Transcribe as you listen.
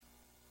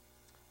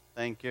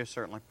Thank you.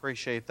 Certainly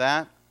appreciate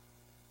that.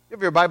 If you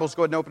have your Bibles,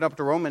 go ahead and open up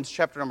to Romans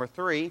chapter number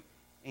 3.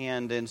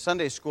 And in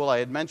Sunday school, I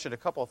had mentioned a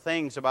couple of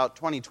things about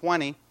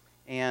 2020.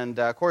 And,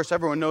 of course,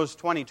 everyone knows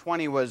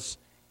 2020 was,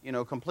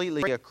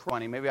 completely a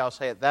 20. Maybe I'll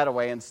say it that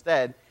way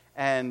instead.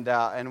 And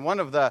one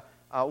of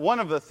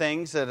the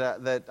things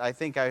that I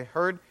think I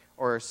heard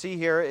or see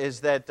here is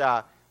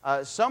that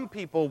some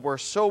people were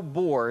so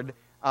bored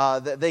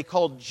that they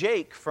called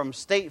Jake from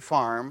State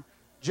Farm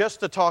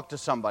just to talk to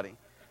somebody.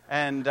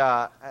 And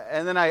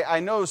then I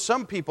know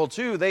some people,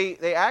 too,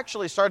 they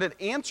actually started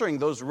answering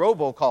those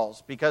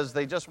robocalls because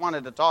they just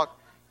wanted to talk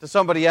to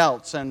somebody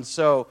else. And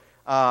so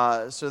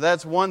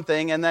that's one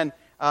thing. And then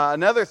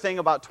another thing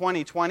about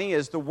 2020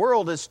 is the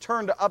world is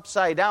turned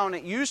upside down.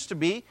 It used to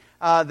be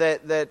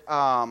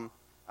that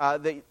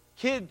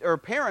kid or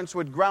parents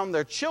would ground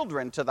their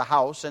children to the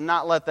house and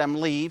not let them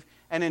leave.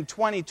 And in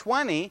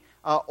 2020,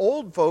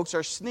 old folks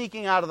are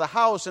sneaking out of the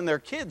house and their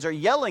kids are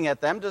yelling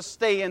at them to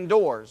stay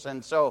indoors.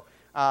 And so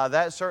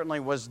that certainly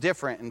was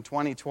different in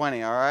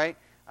 2020, all right?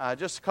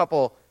 Just a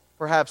couple,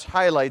 perhaps,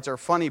 highlights or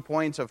funny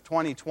points of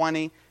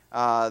 2020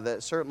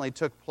 that certainly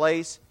took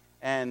place.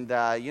 And,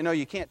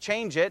 you can't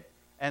change it,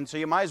 and so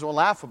you might as well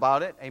laugh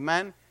about it,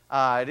 amen?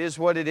 It is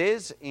what it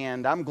is,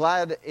 and I'm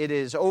glad it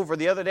is over.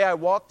 The other day I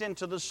walked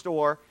into the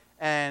store,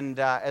 and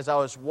as I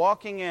was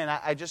walking in,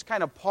 I just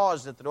kind of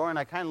paused at the door, and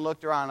I kind of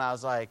looked around, and I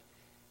was like,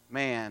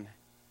 man,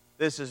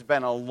 this has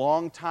been a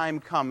long time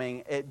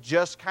coming. It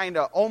just kind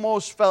of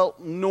almost felt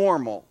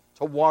normal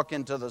to walk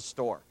into the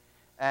store.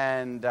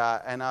 And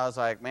I was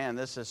like, man,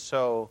 this is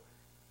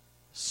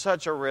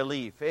such a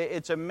relief.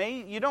 It's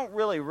amazing. You don't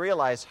really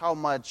realize how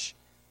much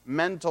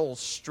mental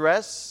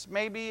stress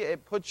maybe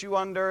it puts you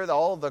under,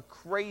 all the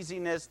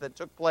craziness that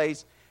took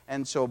place.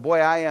 And so,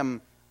 boy,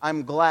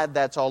 I'm glad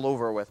that's all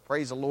over with.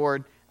 Praise the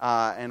Lord.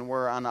 And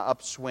we're on an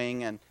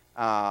upswing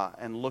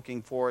and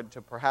looking forward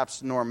to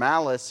perhaps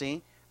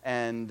normalcy.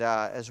 And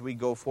as we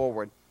go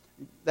forward,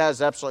 that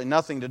has absolutely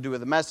nothing to do with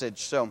the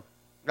message. So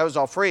that was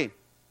all free.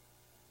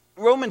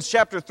 Romans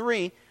chapter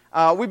 3.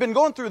 We've been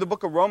going through the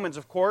book of Romans,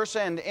 of course,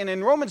 and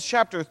in Romans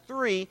chapter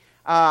 3,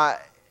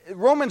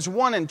 Romans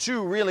 1 and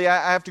 2, really,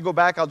 I have to go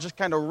back. I'll just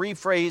kind of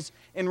rephrase.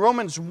 In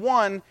Romans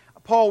 1,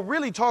 Paul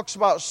really talks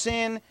about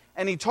sin,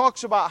 and he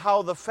talks about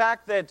how the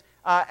fact that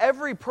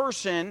every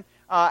person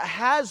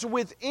has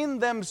within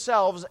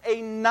themselves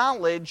a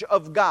knowledge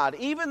of God.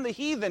 Even the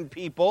heathen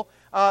people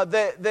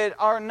that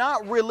are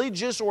not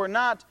religious or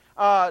not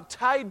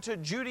tied to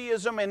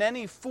Judaism in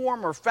any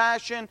form or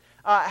fashion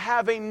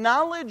have a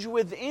knowledge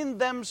within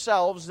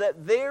themselves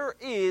that there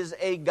is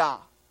a God.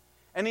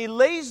 And he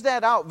lays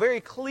that out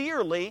very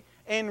clearly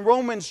in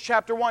Romans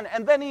chapter 1.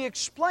 And then he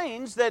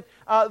explains that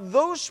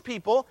those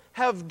people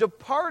have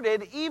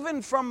departed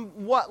even from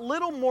what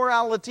little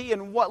morality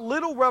and what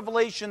little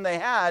revelation they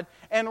had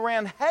and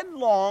ran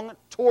headlong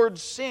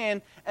towards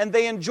sin, and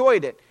they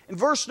enjoyed it. In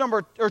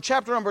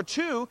chapter number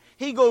 2,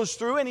 he goes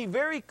through and he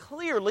very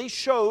clearly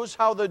shows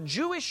how the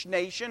Jewish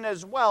nation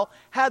as well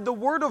had the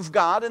Word of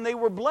God, and they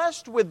were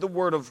blessed with the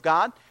Word of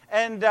God.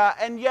 And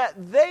yet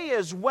they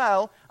as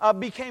well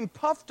became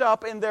puffed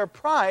up in their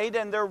pride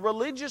and their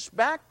religious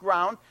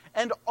background,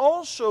 and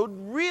also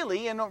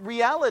really in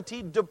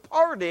reality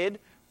departed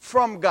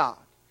from God.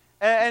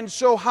 And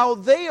so how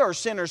they are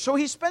sinners. So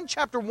he spent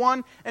chapter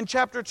 1 and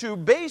chapter 2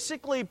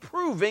 basically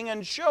proving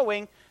and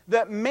showing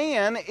that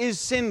man is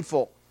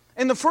sinful.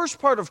 In the first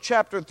part of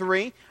chapter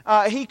 3,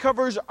 he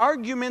covers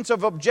arguments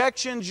of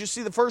objections. You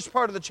see the first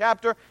part of the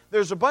chapter,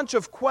 there's a bunch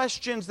of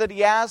questions that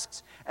he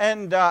asks,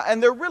 and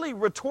they're really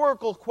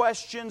rhetorical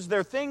questions.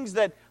 They're things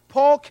that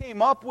Paul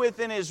came up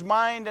with in his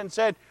mind and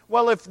said,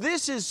 well, if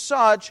this is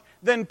such,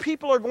 then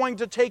people are going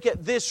to take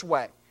it this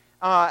way.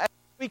 And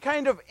he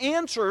kind of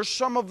answers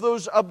some of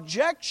those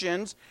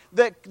objections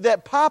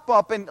that pop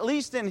up, at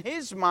least in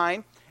his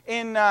mind,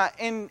 in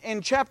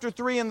chapter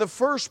 3 in the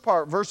first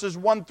part, verses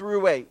 1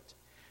 through 8.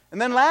 And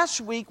then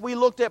last week we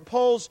looked at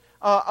Paul's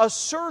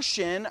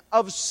assertion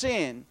of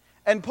sin.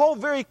 And Paul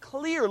very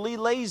clearly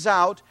lays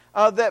out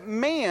that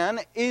man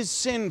is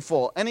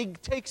sinful. And he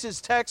takes his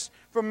text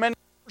from many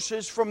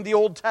verses from the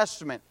Old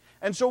Testament.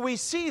 And so we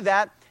see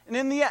that. And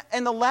in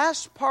the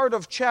last part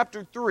of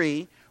chapter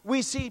 3,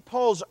 we see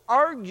Paul's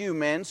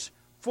arguments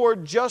for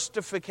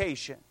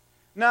justification.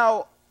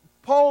 Now,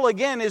 Paul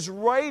again is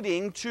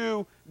writing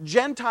to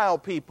Gentile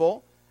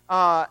people.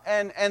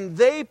 And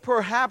they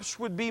perhaps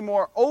would be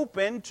more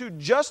open to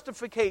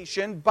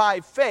justification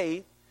by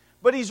faith,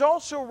 but he's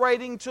also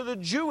writing to the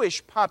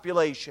Jewish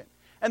population.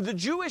 And the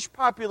Jewish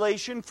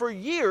population for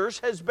years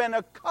has been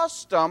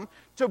accustomed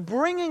to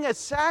bringing a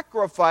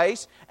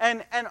sacrifice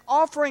and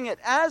offering it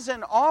as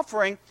an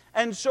offering,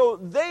 and so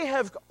they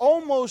have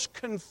almost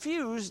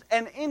confused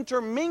and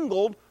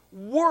intermingled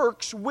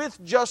works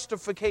with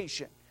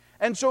justification.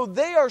 And so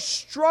they are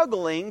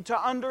struggling to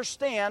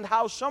understand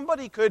how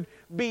somebody could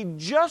be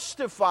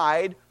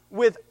justified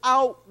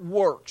without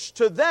works.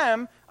 To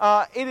them,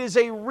 it is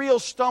a real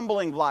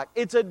stumbling block.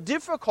 It's a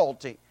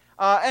difficulty.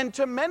 And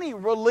to many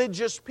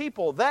religious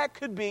people, that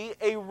could be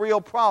a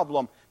real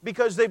problem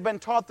because they've been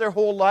taught their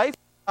whole life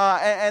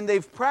and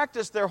they've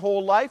practiced their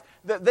whole life,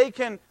 that they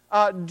can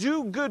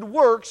do good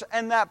works,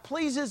 and that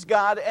pleases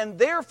God, and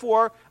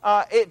therefore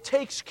it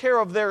takes care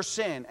of their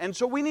sin. And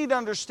so we need to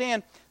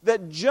understand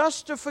that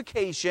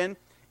justification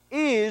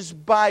is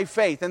by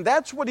faith. And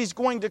that's what he's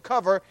going to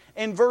cover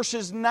in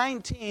verses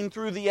 19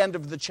 through the end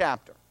of the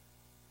chapter.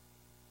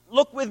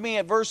 Look with me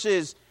at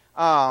verses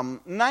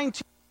 19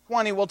 to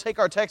 20. We'll take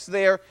our text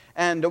there,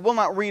 and we'll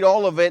not read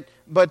all of it,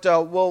 but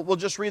we'll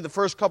just read the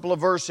first couple of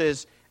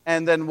verses,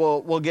 and then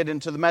we'll get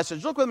into the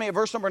message. Look with me at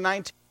verse number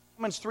 19,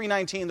 Romans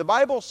 3:19. The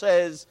Bible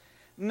says,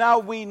 "Now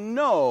we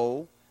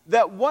know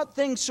that what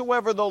things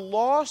soever the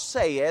law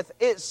saith,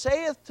 it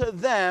saith to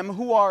them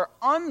who are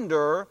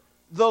under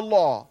the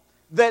law,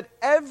 that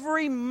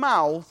every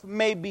mouth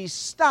may be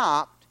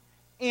stopped,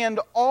 and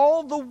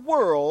all the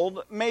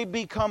world may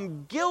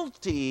become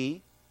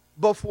guilty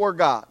before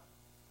God.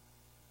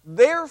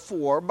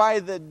 Therefore, by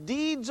the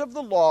deeds of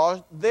the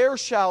law, there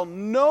shall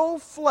no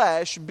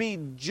flesh be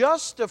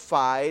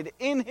justified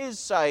in his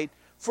sight,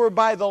 for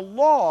by the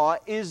law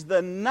is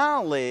the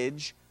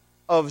knowledge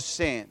of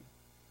sin."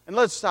 And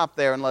let's stop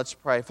there and let's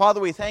pray.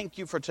 Father, we thank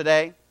you for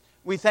today.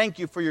 We thank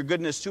you for your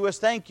goodness to us.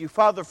 Thank you,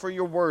 Father, for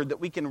your word that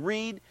we can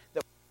read,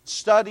 that we can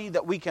study,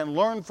 that we can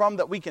learn from,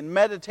 that we can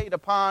meditate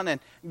upon, and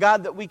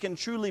God, that we can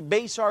truly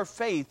base our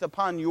faith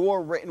upon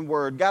your written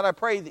word. God, I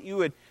pray that you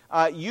would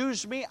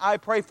use me. I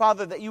pray,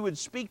 Father, that you would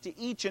speak to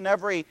each and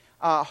every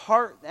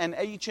heart and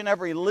each and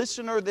every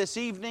listener this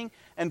evening.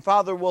 And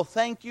Father, we'll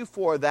thank you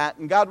for that.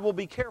 And God, will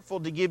be careful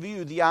to give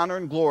you the honor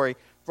and glory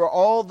for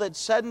all that's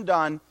said and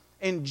done.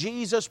 In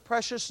Jesus'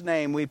 precious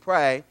name we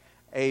pray,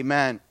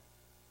 amen.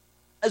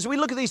 As we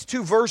look at these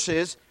two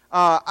verses,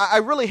 I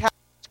really have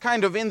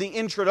kind of in the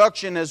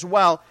introduction as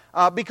well,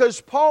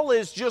 because Paul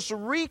is just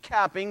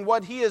recapping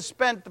what he has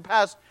spent the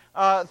past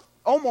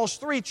almost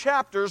 3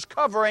 chapters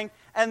covering,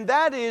 and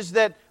that is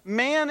that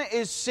man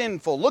is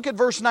sinful. Look at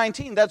verse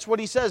 19. That's what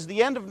he says.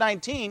 The end of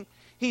 19,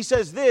 he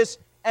says this,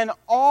 "And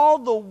all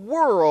the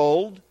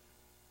world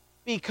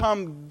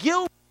become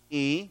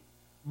guilty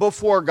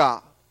before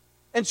God."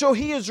 And so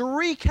he is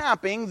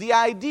recapping the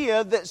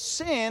idea that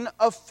sin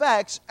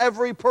affects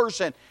every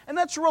person. And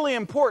that's really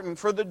important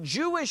for the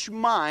Jewish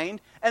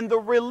mind and the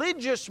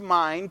religious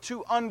mind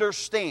to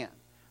understand.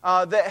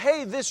 That,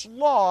 hey, this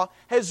law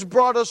has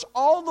brought us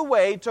all the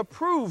way to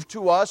prove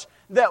to us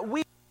that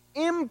we are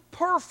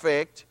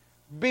imperfect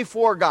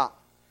before God.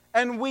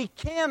 And we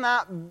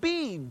cannot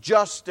be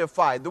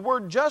justified. The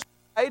word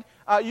justified,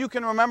 you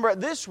can remember it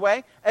this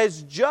way,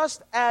 as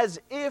just as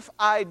if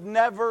I'd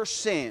never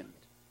sinned.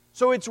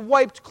 So it's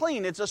wiped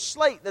clean. It's a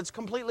slate that's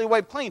completely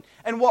wiped clean.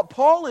 And what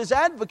Paul is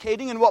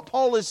advocating and what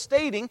Paul is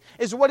stating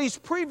is what he's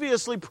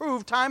previously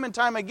proved time and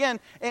time again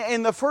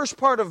in the first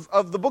part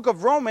of the book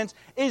of Romans,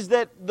 is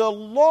that the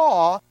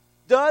law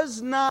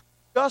does not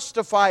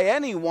justify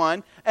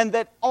anyone, and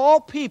that all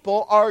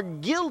people are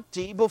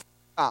guilty before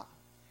God.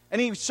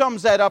 And he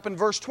sums that up in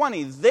verse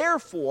 20.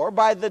 "Therefore,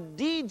 by the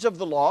deeds of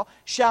the law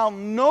shall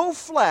no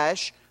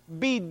flesh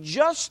be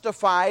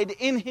justified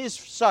in his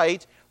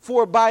sight,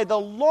 for by the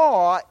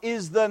law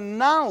is the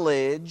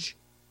knowledge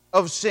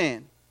of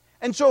sin."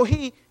 And so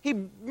he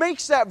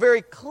makes that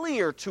very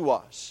clear to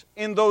us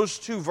in those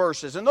 2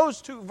 verses. And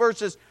those 2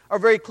 verses are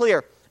very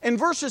clear. In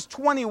verses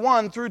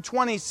 21 through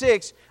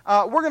 26,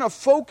 we're going to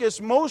focus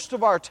most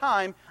of our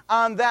time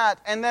on that.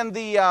 And then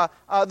the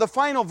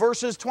final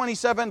verses,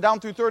 27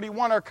 down through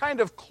 31, are kind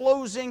of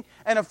closing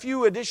and a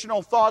few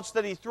additional thoughts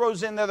that he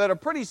throws in there that are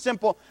pretty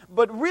simple.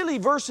 But really,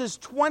 verses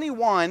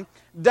 21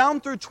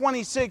 down through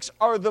 26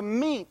 are the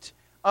meat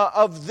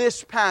of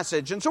this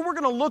passage. And so we're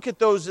going to look at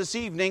those this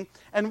evening,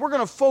 and we're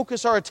going to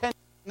focus our attention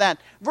on that.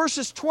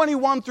 Verses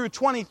 21 through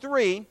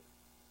 23,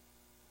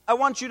 I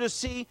want you to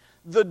see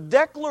the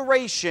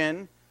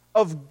declaration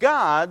of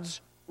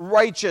God's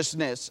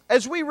righteousness.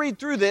 As we read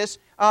through this,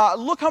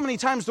 look how many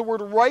times the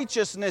word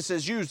righteousness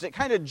is used. It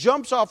kind of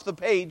jumps off the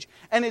page,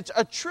 and it's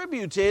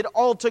attributed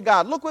all to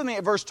God. Look with me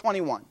at verse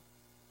 21.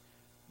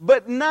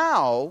 "But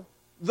now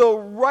the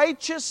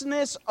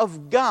righteousness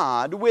of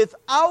God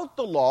without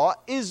the law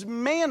is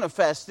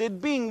manifested,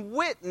 being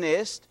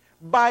witnessed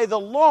by the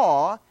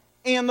law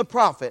and the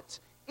prophets,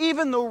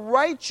 even the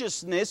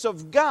righteousness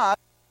of God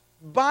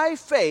by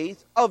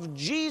faith of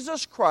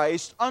Jesus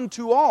Christ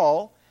unto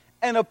all,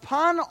 and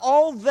upon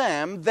all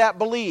them that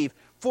believe.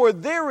 For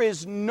there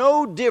is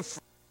no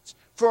difference,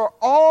 for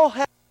all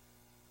have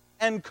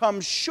and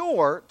come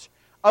short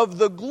of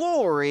the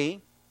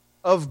glory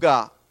of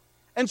God."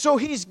 And so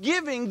he's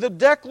giving the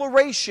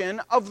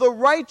declaration of the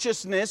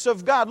righteousness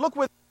of God. Look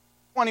with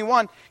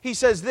 21, he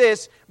says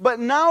this, "But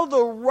now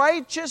the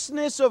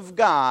righteousness of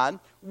God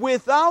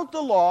without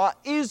the law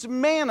is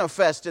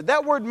manifested."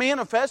 That word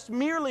manifest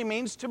merely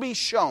means to be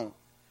shown.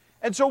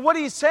 And so what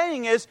he's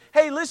saying is,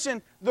 hey,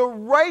 listen, the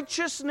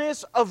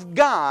righteousness of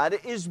God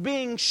is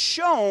being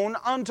shown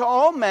unto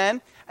all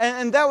men,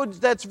 and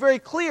that's very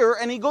clear.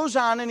 And he goes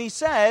on and he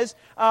says,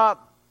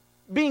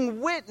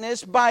 being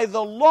witnessed by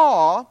the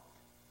law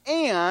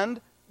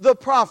and the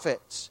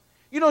prophets.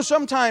 You know,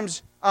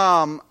 sometimes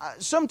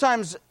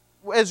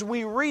as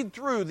we read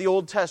through the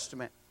Old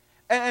Testament,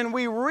 and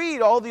we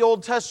read all the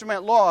Old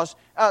Testament laws,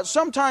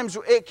 sometimes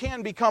it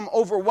can become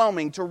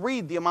overwhelming to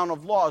read the amount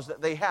of laws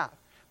that they have.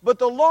 But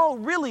the law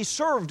really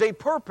served a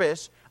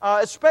purpose,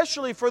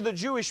 especially for the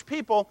Jewish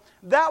people.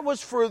 That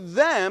was for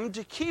them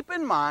to keep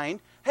in mind,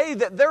 hey,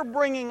 that they're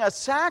bringing a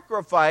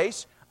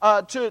sacrifice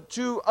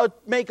to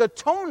make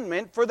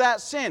atonement for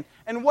that sin.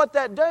 And what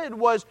that did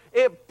was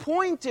it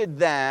pointed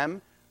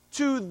them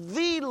to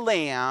the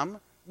Lamb,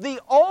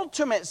 the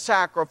ultimate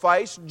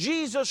sacrifice,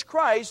 Jesus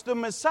Christ, the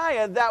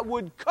Messiah, that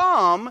would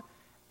come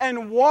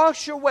and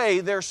wash away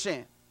their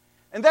sin.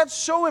 And that's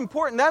so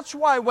important. That's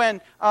why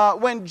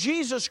when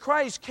Jesus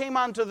Christ came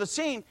onto the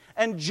scene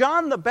and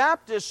John the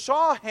Baptist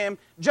saw him,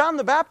 John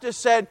the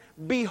Baptist said,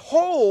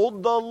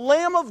 "Behold, the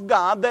Lamb of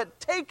God that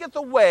taketh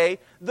away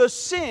the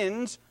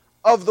sins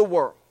of the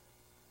world."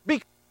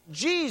 Because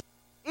Jesus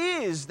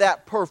is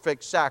that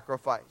perfect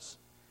sacrifice.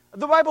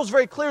 The Bible's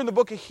very clear in the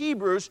book of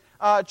Hebrews,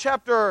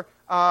 chapter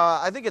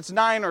I think it's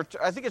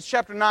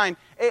chapter 9.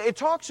 It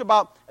talks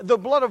about the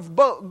blood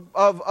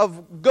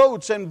of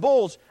goats and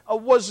bulls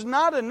was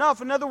not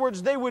enough. In other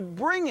words, they would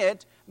bring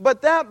it,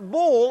 but that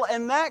bull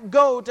and that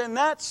goat and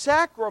that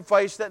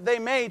sacrifice that they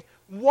made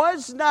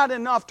was not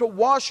enough to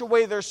wash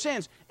away their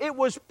sins. It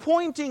was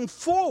pointing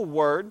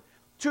forward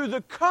to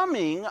the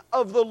coming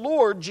of the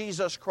Lord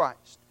Jesus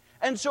Christ.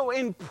 And so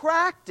in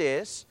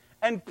practice,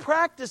 and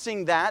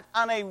practicing that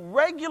on a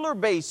regular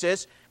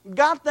basis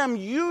got them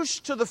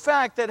used to the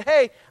fact that,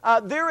 hey,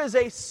 there is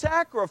a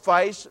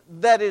sacrifice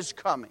that is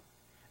coming.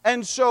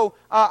 And so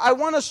I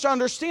want us to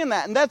understand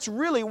that. And that's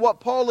really what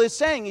Paul is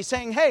saying. He's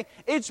saying, hey,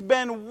 it's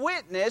been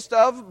witnessed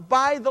of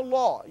by the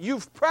law.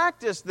 You've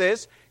practiced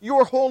this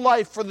your whole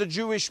life for the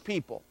Jewish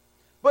people.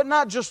 But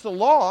not just the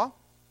law,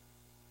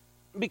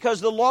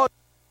 because the law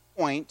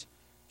point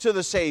to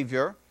the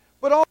Savior,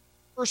 but also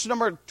verse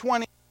number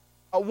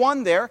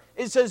 21 there,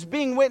 it says,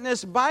 being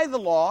witnessed by the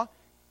law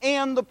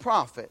and the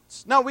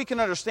prophets. Now we can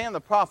understand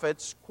the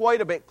prophets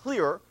quite a bit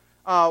clearer.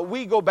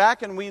 We go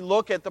back and we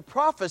look at the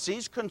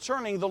prophecies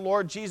concerning the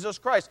Lord Jesus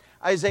Christ.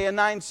 Isaiah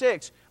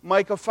 9:6,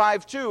 Micah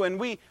 5:2, and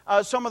we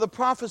some of the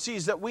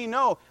prophecies that we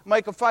know.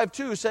 Micah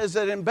 5:2 says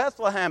that in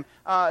Bethlehem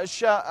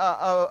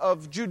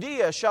of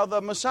Judea shall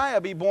the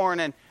Messiah be born,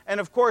 and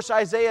of course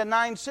Isaiah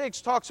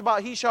 9:6 talks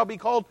about he shall be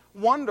called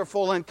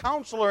Wonderful and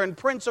Counselor and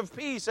Prince of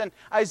Peace, and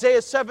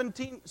Isaiah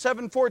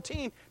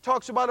 7:14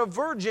 talks about a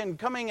virgin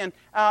coming and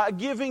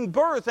giving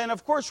birth, and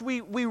of course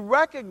we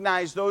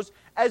recognize those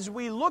as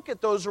we look at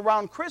those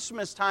around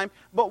Christmas time.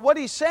 But what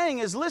he's saying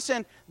is,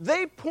 listen,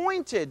 they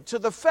pointed to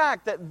the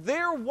fact that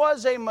there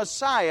was a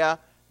Messiah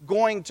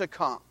going to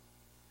come.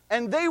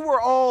 And they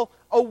were all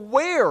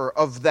aware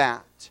of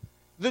that.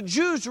 The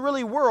Jews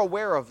really were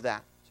aware of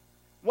that.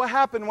 What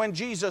happened when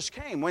Jesus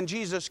came? When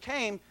Jesus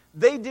came,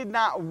 they did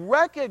not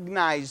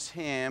recognize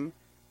him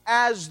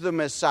as the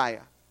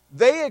Messiah.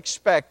 They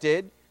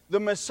expected the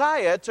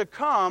Messiah to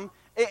come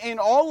in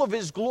all of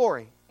his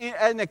glory,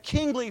 in a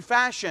kingly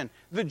fashion.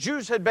 The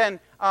Jews had been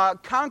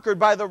conquered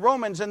by the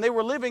Romans, and they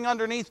were living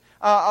underneath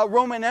a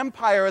Roman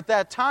Empire at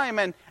that time,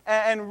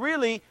 and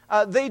really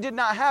they did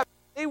not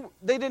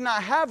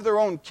have their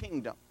own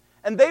kingdom.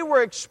 And they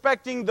were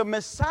expecting the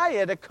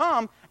Messiah to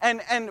come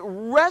and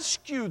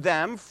rescue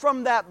them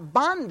from that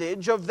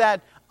bondage of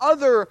that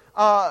other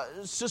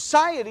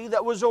society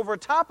that was over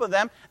top of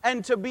them,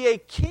 and to be a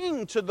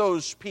king to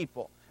those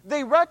people.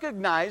 They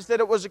recognized that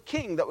it was a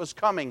king that was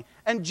coming.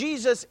 And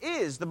Jesus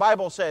is, the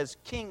Bible says,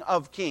 King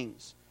of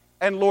kings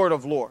and Lord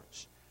of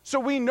lords. So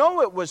we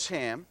know it was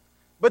him,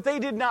 but they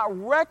did not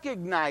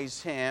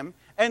recognize him,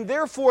 and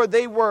therefore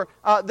they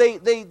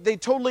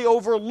totally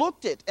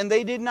overlooked it, and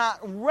they did not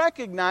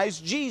recognize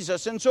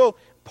Jesus. And so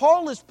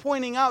Paul is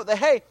pointing out that,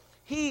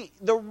 hey,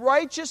 the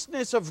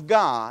righteousness of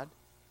God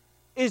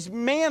is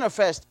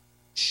manifest,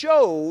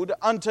 showed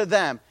unto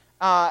them.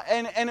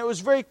 And it was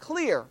very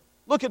clear.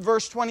 Look at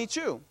verse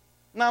 22.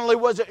 Not only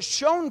was it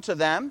shown to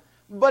them,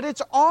 but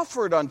it's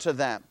offered unto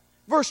them.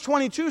 Verse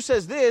 22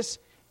 says this,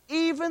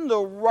 even the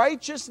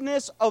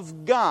righteousness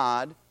of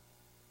God,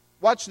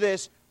 watch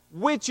this,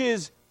 which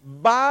is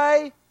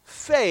by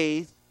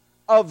faith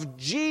of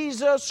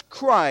Jesus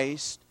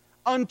Christ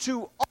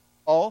unto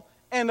all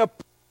and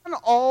upon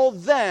all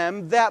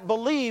them that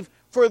believe,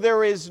 for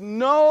there is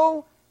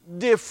no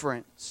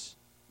difference.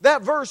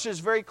 That verse is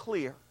very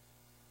clear.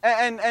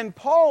 And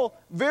Paul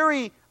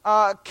very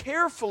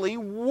carefully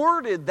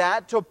worded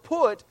that to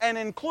put and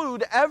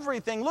include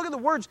everything. Look at the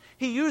words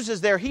he uses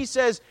there. He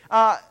says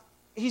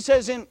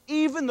in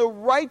even the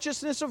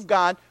righteousness of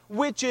God,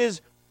 which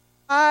is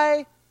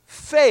by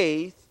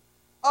faith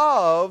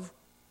of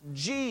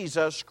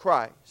Jesus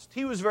Christ.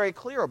 He was very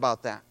clear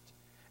about that.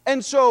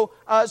 And so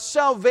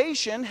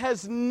salvation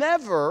has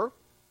never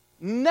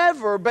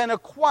been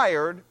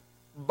acquired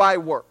by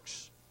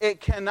works.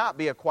 It cannot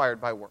be acquired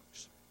by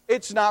works.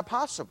 It's not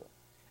possible.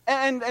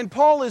 And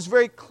Paul is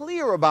very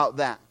clear about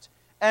that.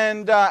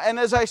 And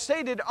as I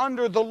stated,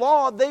 under the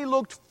law, they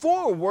looked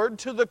forward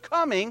to the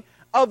coming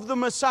of the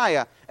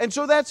Messiah. And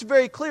so that's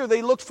very clear.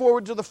 They looked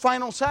forward to the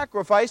final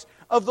sacrifice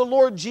of the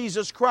Lord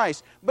Jesus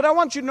Christ. But I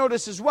want you to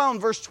notice as well in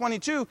verse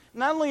 22,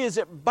 not only is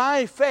it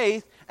by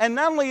faith, and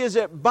not only is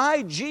it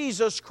by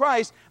Jesus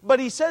Christ, but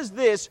he says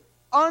this,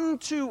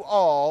 unto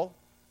all,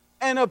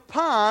 and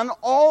upon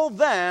all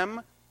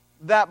them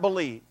that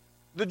believe.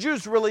 The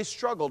Jews really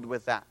struggled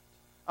with that.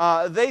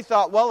 They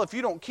thought, well, if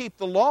you don't keep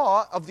the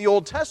law of the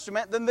Old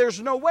Testament, then there's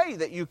no way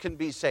that you can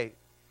be saved.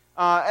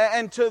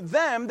 And to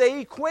them,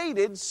 they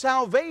equated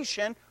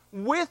salvation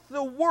with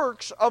the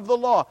works of the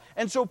law.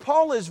 And so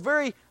Paul is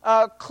very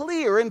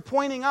clear in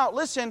pointing out,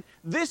 listen,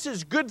 this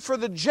is good for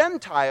the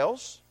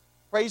Gentiles.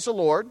 Praise the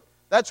Lord.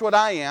 That's what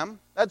I am.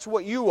 That's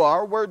what you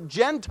are. We're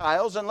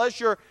Gentiles, unless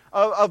you're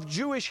of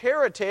Jewish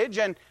heritage,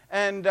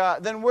 and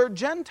then we're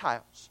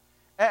Gentiles.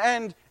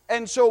 And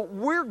so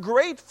we're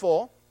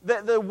grateful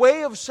that the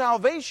way of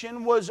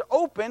salvation was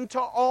open to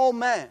all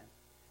men.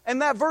 And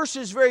that verse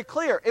is very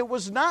clear. It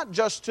was not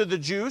just to the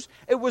Jews.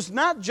 It was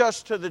not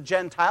just to the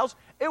Gentiles.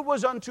 It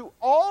was unto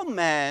all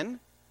men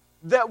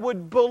that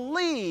would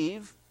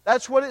believe.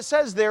 That's what it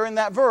says there in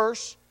that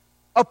verse.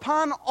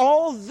 Upon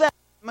all them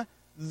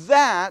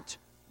that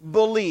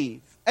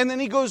believe. And then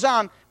he goes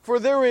on, for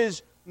there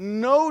is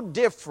no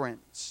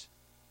difference.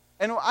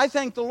 And I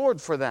thank the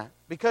Lord for that.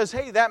 Because,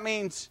 hey, that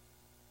means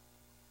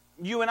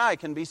you and I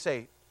can be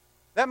saved.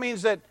 That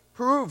means that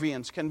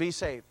Peruvians can be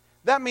saved.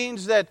 That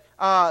means that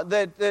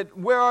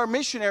where our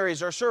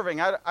missionaries are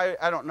serving,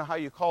 I don't know how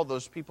you call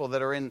those people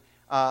that are in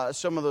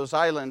some of those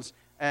islands,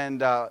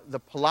 and the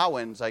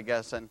Palauans, I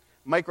guess, and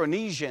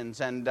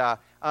Micronesians,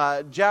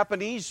 and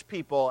Japanese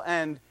people,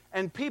 and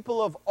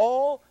people of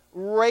all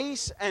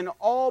race and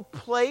all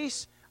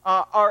place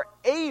are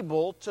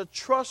able to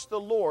trust the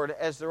Lord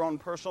as their own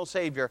personal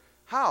Savior.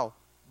 How?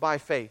 By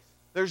faith.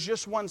 There's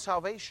just one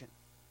salvation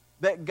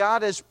that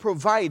God has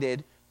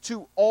provided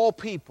to all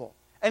people.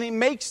 And he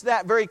makes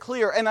that very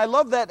clear. And I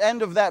love that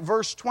end of that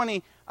verse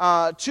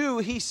 22.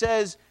 He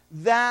says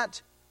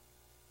that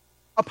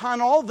upon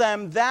all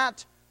them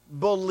that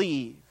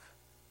believe.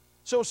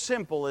 So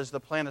simple is the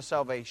plan of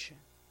salvation.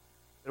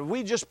 If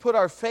we just put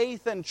our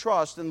faith and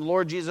trust in the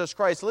Lord Jesus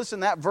Christ. Listen,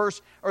 that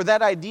verse, or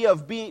that idea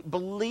of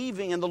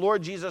believing in the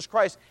Lord Jesus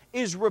Christ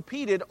is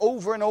repeated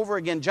over and over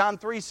again. John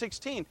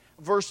 3:16,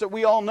 verse that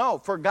we all know.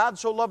 For God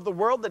so loved the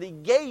world that he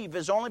gave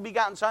his only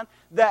begotten Son,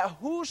 that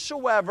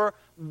whosoever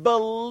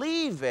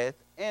believeth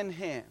in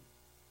him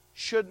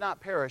should not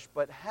perish,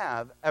 but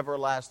have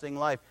everlasting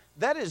life.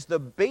 That is the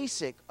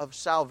basic of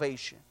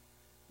salvation.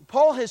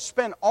 Paul has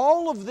spent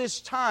all of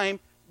this time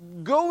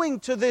going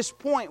to this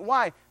point.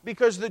 Why?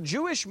 Because the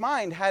Jewish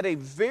mind had a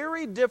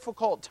very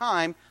difficult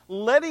time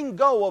letting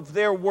go of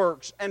their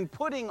works and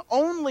putting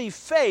only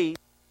faith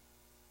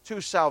to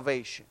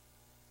salvation.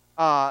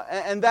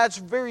 And that's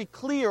very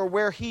clear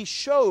where he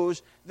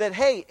shows that,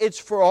 hey, it's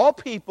for all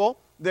people.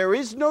 There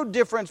is no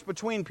difference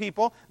between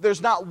people.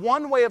 There's not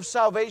one way of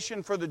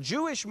salvation for the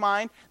Jewish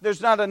mind.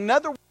 There's not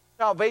another way of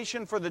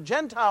salvation for the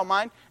Gentile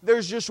mind.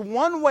 There's just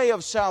one way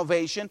of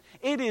salvation.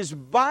 It is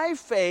by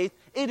faith.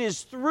 It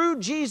is through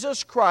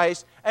Jesus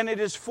Christ, and it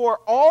is for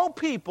all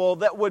people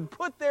that would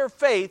put their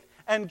faith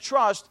and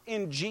trust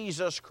in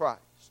Jesus Christ.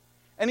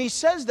 And he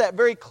says that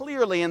very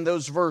clearly in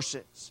those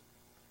verses.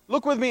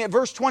 Look with me at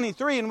verse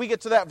 23, and we get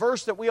to that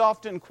verse that we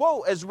often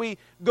quote as we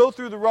go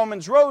through the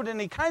Romans road,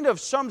 and he kind of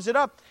sums it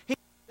up. He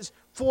says,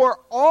 for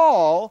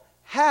all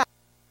have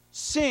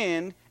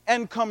sinned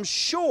and come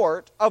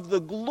short of the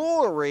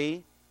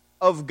glory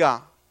of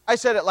God. I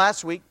said it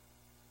last week.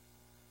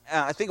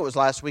 I think it was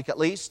last week at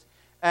least.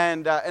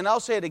 And I'll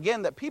say it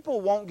again, that people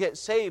won't get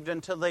saved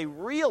until they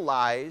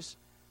realize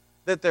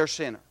that they're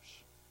sinners.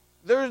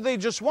 They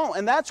just won't.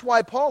 And that's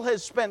why Paul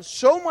has spent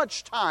so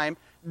much time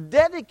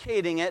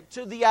dedicating it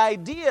to the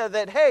idea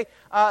that, hey,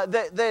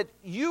 that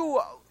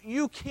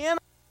you cannot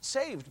be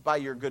saved by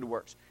your good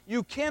works.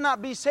 You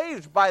cannot be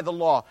saved by the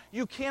law.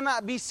 You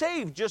cannot be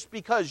saved just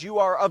because you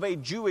are of a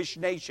Jewish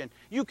nation.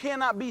 You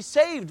cannot be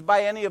saved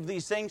by any of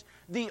these things.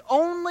 The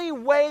only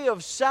way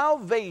of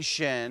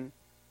salvation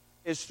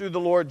is through the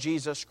Lord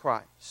Jesus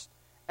Christ.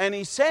 And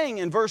he's saying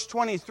in verse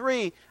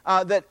 23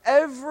 that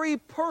every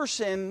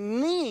person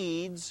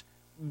needs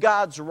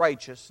God's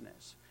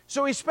righteousness.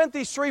 So he spent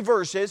these 3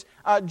 verses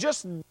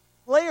just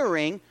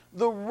declaring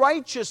the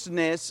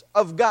righteousness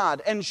of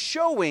God and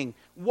showing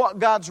what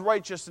God's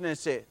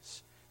righteousness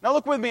is. Now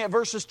look with me at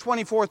verses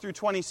 24 through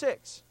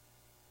 26.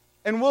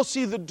 And we'll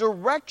see the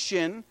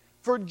direction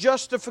for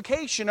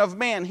justification of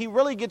man. He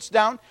really gets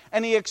down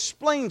and he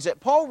explains it.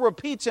 Paul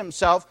repeats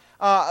himself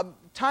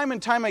time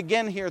and time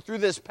again here through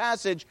this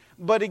passage,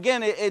 but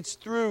again it's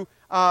through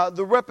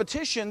the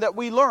repetition that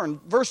we learn.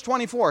 Verse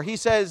 24, he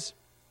says,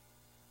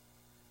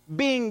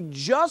 being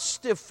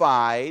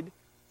justified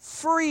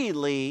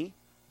freely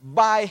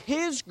by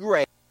his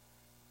grace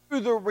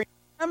through the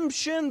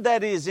redemption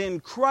that is in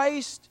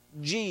Christ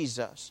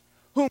Jesus,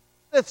 whom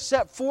he hath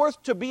set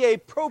forth to be a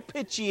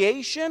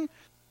propitiation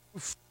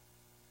for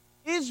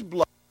his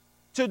blood,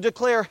 to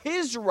declare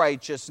his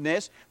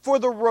righteousness for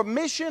the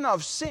remission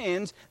of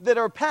sins that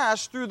are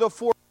passed through the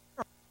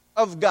forbearance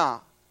of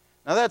God.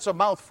 Now that's a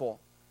mouthful.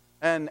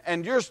 And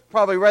you're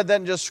probably read that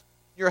and just,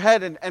 your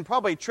head and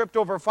probably tripped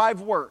over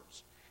 5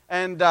 words.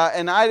 And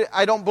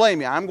I don't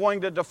blame you. I'm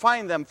going to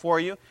define them for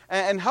you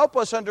and help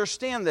us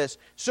understand this.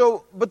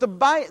 So, but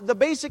the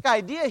basic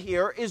idea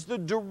here is the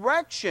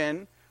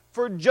direction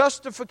for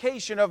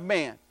justification of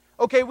man.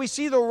 Okay, we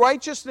see the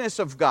righteousness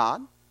of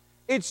God.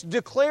 It's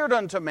declared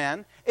unto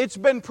men. It's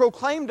been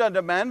proclaimed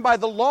unto men by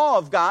the law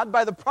of God,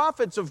 by the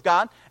prophets of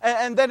God,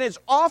 and then it's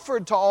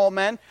offered to all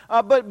men.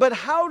 But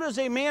how does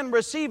a man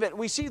receive it?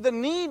 We see the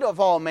need of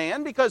all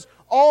men because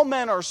all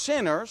men are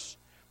sinners.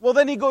 Well,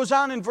 then he goes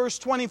on in verse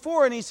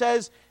 24 and he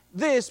says,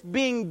 this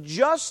being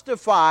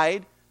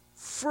justified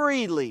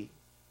freely.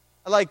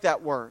 I like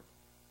that word.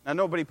 Now,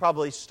 nobody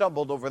probably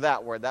stumbled over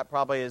that word. That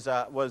probably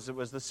was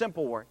the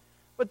simple word.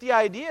 But the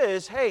idea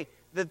is, hey,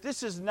 that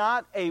this is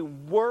not a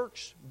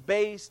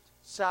works-based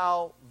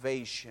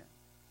salvation.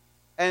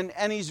 And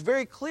he's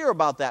very clear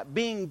about that.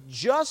 Being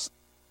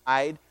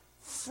justified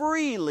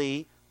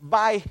freely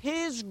by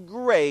His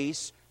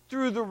grace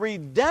through the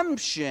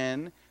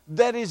redemption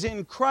that is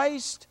in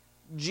Christ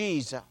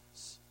Jesus.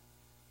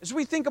 As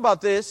we think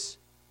about this,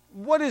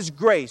 what is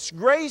grace?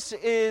 Grace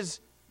is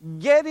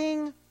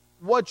getting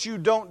what you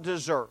don't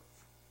deserve.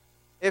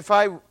 If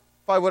I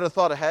would have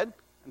thought ahead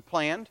and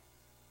planned,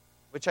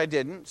 which I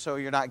didn't, so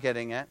you're not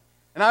getting it,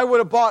 and I would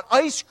have bought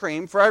ice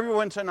cream for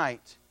everyone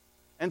tonight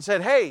and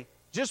said, hey,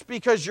 just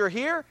because you're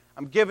here,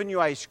 I'm giving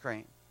you ice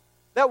cream.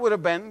 That would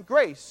have been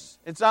grace.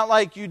 It's not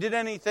like you did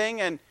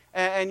anything and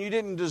you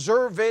didn't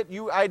deserve it.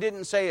 I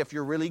didn't say, if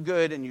you're really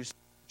good and you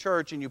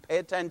church and you pay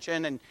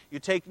attention and you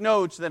take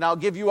notes, then I'll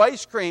give you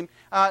ice cream.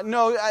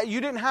 No,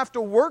 you didn't have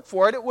to work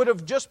for it. It would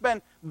have just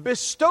been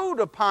bestowed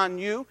upon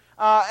you,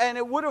 and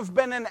it would have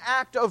been an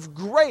act of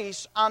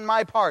grace on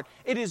my part.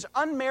 It is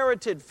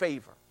unmerited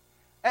favor.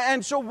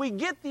 And so we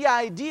get the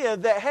idea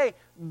that, hey,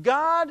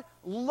 God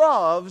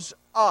loves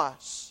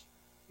us.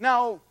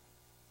 Now,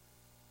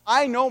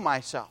 I know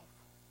myself.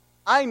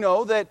 I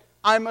know that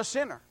I'm a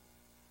sinner,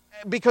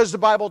 because the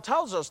Bible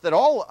tells us that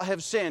all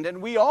have sinned and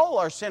we all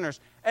are sinners.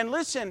 And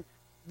listen,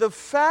 the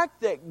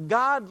fact that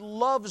God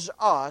loves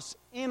us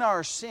in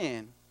our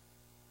sin,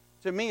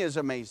 to me, is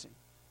amazing.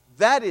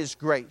 That is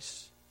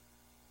grace.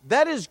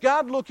 That is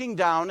God looking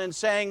down and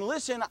saying,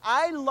 listen,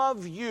 I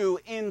love you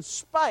in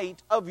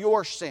spite of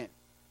your sin.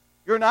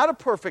 You're not a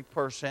perfect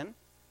person,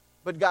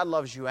 but God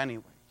loves you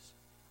anyways.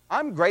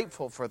 I'm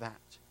grateful for that.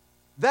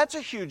 That's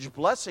a huge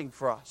blessing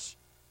for us,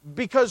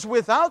 because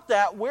without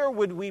that, where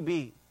would we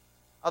be?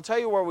 I'll tell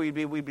you where we'd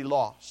be. We'd be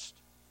lost.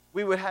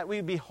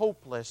 We'd be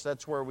hopeless.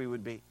 That's where we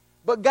would be.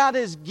 But God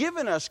has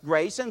given us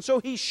grace, and so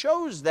He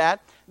shows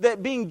that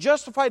being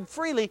justified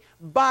freely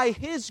by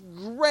His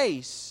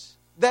grace,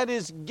 that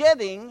is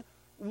getting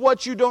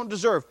what you don't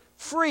deserve.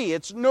 Free.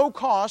 It's no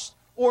cost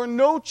or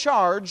no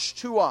charge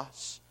to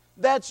us.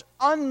 That's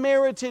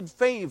unmerited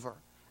favor.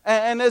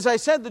 And as I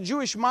said, the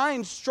Jewish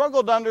mind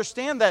struggled to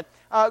understand that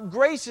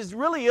grace is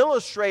really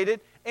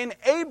illustrated in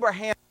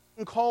Abraham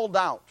being called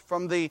out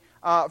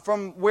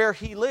from where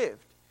he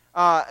lived.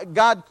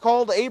 God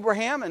called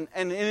Abraham, and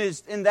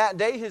in that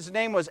day his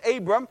name was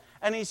Abram,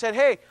 and He said,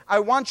 hey, I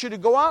want you to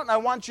go out and I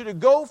want you to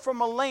go to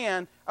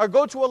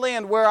a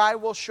land where I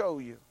will show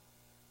you.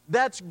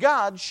 That's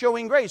God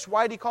showing grace.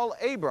 Why did He call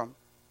Abram?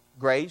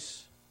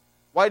 Grace.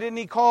 Why didn't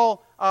He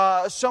call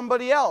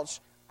somebody else?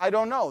 I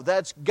don't know.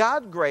 That's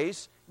God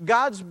grace.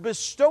 God's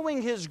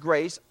bestowing His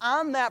grace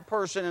on that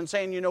person and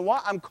saying, you know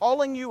what, I'm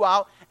calling you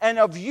out, and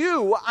of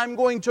you I'm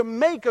going to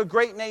make a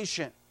great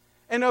nation.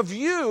 And of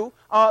you,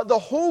 the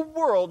whole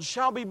world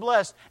shall be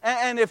blessed.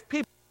 And if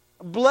people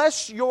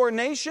bless your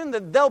nation,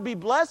 then they'll be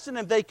blessed. And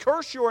if they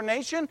curse your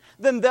nation,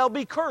 then they'll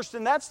be cursed.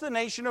 And that's the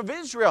nation of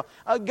Israel.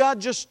 God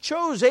just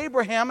chose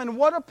Abraham, and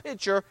what a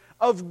picture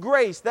of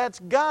grace. That's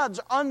God's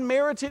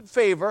unmerited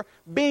favor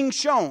being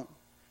shown.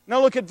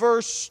 Now look at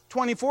verse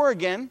 24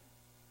 again.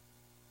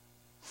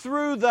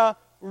 Through the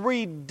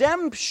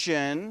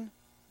redemption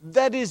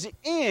that is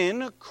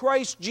in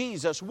Christ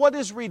Jesus. What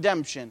is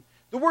redemption?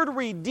 The word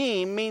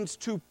redeem means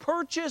to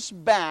purchase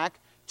back,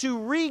 to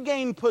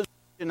regain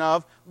possession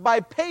of,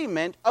 by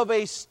payment of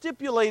a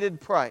stipulated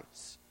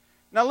price.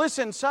 Now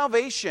listen,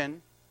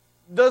 salvation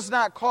does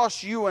not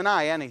cost you and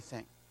I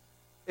anything.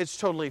 It's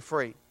totally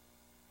free.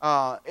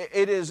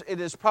 It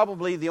is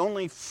probably the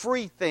only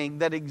free thing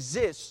that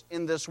exists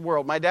in this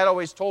world. My dad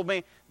always told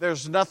me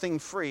there's nothing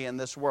free in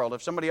this world.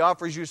 If somebody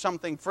offers you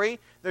something free,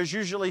 there's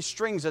usually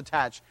strings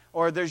attached,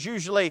 or there's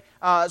usually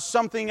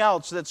something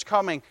else that's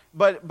coming.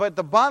 But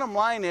the bottom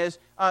line is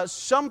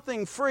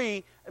something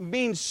free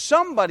means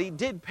somebody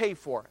did pay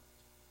for it.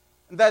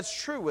 And that's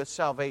true with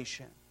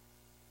salvation.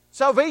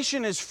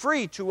 Salvation is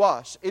free to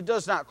us. It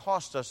does not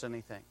cost us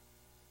anything.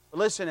 But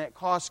listen, it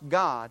cost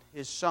God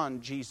His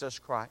Son, Jesus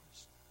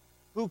Christ,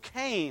 who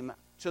came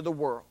to the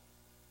world,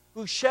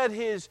 who shed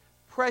His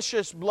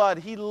precious blood.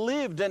 He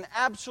lived an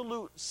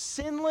absolute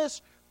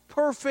sinless,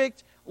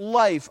 perfect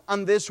life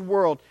on this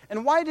world.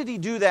 And why did He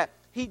do that?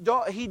 He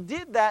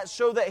did that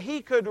so that He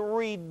could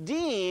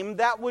redeem,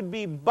 that would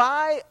be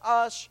buy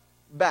us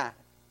back.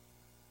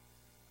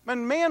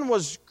 When man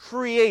was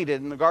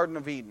created in the Garden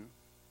of Eden,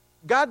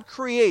 God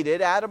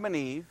created Adam and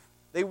Eve.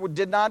 They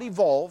did not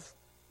evolve.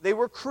 They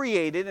were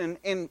created,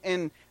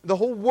 and the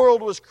whole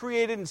world was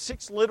created in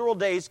 6 literal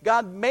days.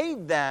 God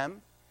made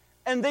them,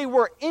 and they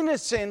were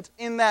innocent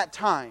in that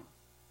time.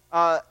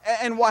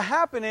 And what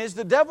happened is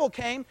the devil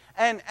came,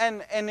 and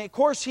of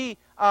course he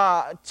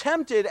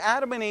tempted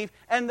Adam and Eve,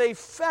 and they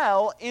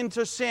fell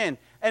into sin.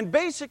 And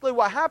basically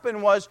what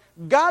happened was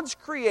God's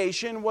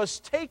creation was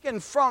taken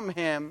from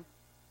him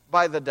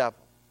by the devil.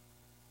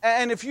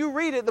 And if you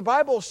read it, the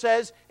Bible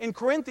says in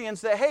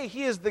Corinthians that, hey,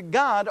 he is the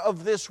God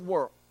of this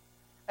world,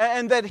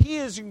 and that he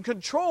is in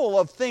control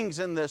of things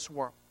in this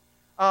world.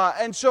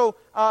 So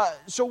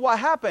what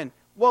happened?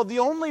 Well, the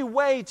only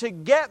way to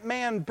get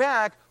man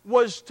back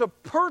was to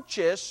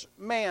purchase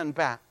man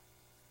back.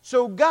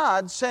 So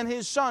God sent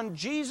His Son,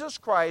 Jesus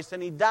Christ,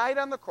 and He died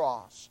on the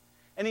cross.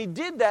 And He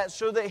did that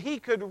so that He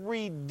could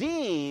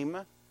redeem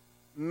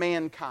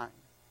mankind.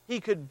 He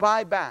could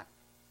buy back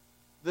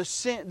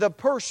the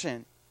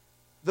person,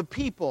 the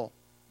people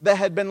that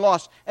had been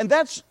lost. And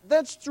that's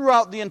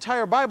throughout the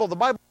entire Bible. The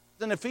Bible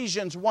says in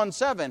Ephesians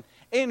 1:7,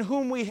 in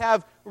whom we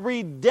have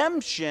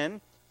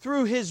redemption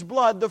through His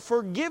blood, the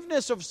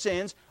forgiveness of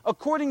sins,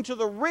 according to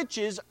the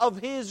riches of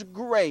His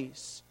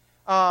grace.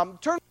 Turn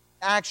to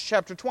Acts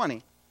chapter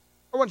 20.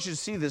 I want you to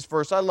see this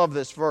verse. I love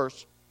this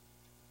verse.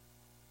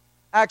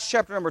 Acts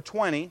chapter number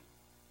 20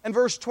 and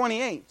verse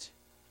 28.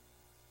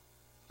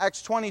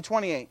 Acts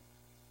 20:28.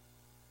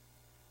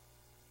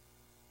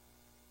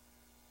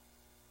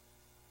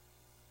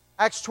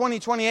 Acts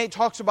 20:28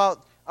 talks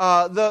about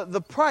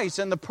the price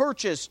and the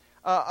purchase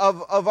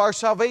of our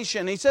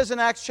salvation. He says in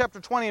Acts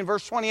chapter 20 and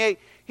verse 28,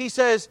 he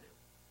says,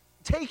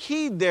 take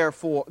heed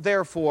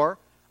therefore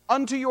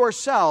unto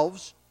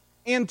yourselves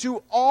and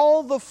to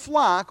all the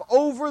flock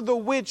over the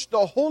which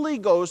the Holy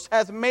Ghost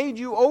hath made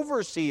you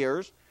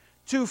overseers,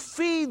 to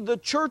feed the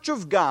church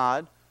of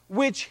God,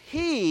 which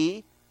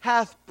He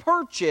hath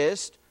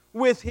purchased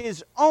with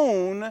His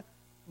own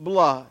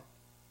blood.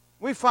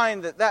 We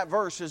find that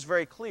verse is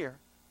very clear,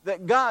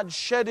 that God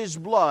shed His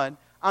blood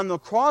on the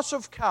cross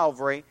of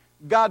Calvary,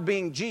 God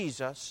being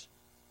Jesus,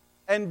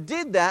 and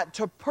did that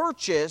to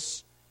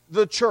purchase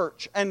the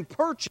church and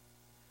purchase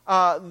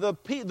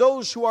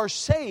those who are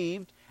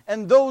saved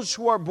and those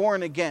who are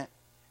born again.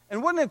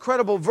 And what an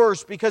incredible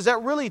verse, because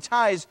that really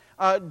ties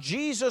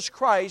Jesus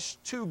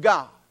Christ to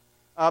God.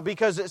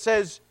 Because it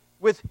says,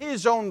 with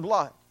His own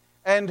blood.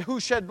 And who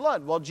shed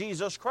blood? Well,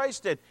 Jesus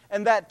Christ did.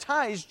 And that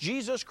ties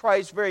Jesus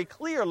Christ very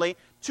clearly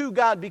to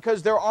God,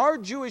 because there are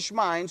Jewish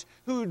minds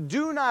who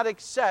do not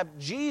accept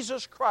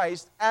Jesus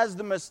Christ as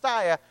the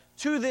Messiah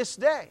to this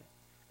day.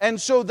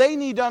 And so they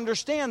need to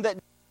understand that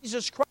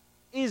Jesus Christ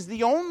is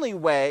the only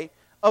way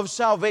of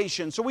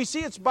salvation. So we see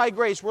it's by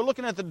grace. We're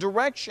looking at the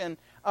direction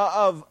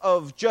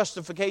of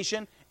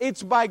justification.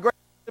 It's by grace.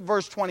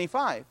 Verse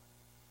 25.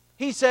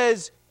 He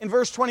says in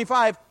verse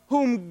 25,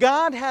 whom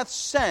God hath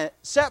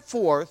set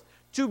forth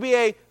to be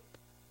a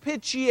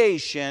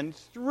propitiation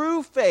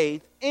through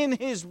faith in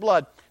His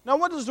blood. Now,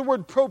 what does the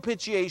word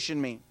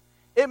propitiation mean?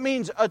 It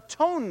means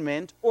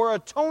atonement or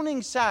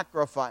atoning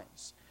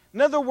sacrifice.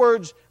 In other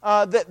words,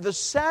 that the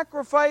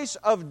sacrifice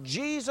of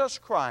Jesus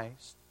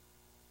Christ,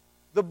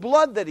 the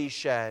blood that He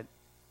shed,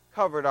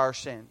 covered our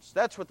sins.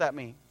 That's what that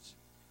means.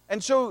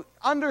 And so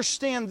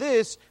understand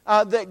this,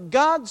 that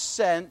God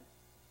sent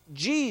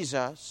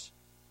Jesus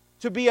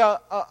to be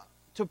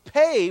to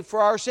pay for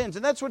our sins.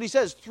 And that's what He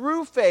says,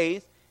 through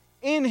faith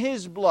in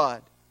His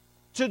blood,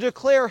 to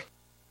declare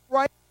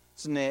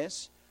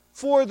righteousness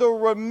for the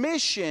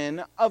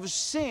remission of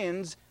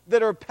sins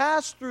that are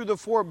passed through the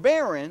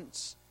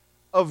forbearance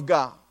of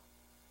God.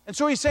 And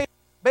so He's saying,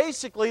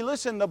 basically,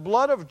 listen, the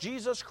blood of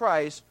Jesus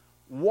Christ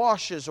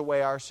washes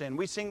away our sin.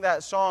 We sing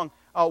that song,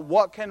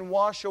 what can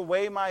wash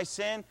away my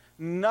sin?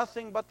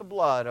 Nothing but the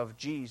blood of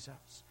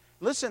Jesus.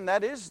 Listen,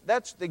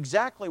 that's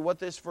exactly what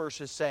this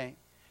verse is saying.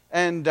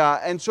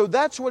 And so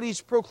that's what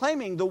he's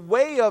proclaiming. The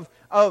way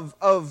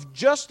of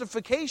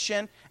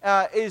justification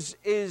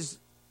is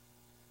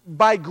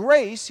by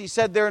grace, he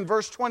said there in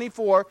verse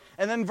 24.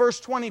 And then verse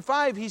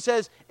 25, he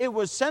says, it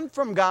was sent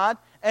from God.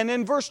 And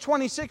in verse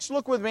 26,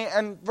 look with me,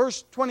 and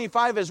verse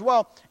 25 as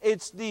well,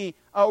 it's the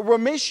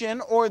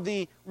remission or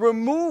the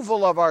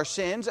removal of our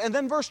sins. And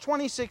then verse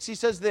 26, he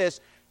says this,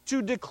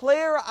 to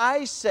declare,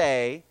 I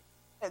say,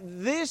 at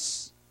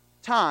this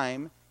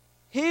time,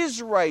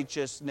 His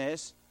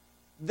righteousness,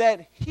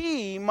 that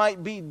He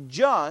might be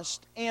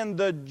just and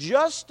the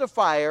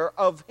justifier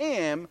of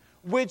him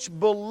which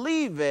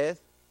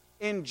believeth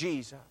in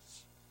Jesus.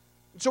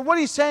 So what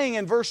he's saying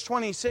in verse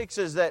 26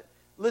 is that,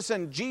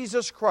 listen,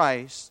 Jesus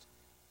Christ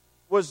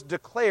was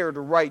declared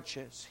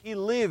righteous. He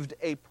lived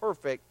a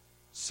perfect,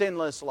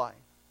 sinless life.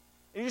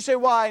 And you say,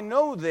 well, I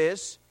know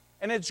this,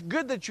 and it's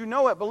good that you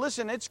know it, but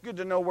listen, it's good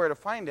to know where to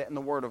find it in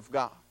the Word of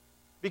God.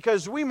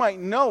 Because we might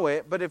know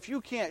it, but if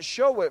you can't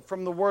show it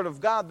from the Word of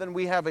God, then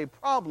we have a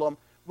problem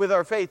with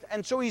our faith.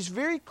 And so he's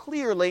very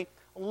clearly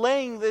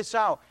laying this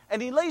out.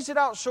 And he lays it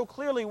out so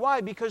clearly.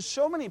 Why? Because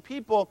so many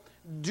people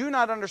do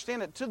not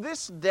understand it. To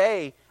this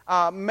day,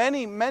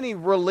 many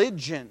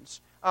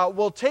religions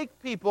will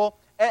take people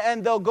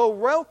and they'll go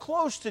real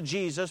close to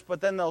Jesus,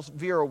 but then they'll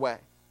veer away.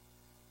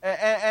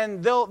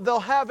 And they'll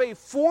have a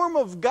form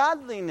of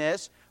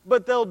godliness,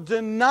 but they'll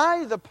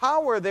deny the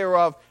power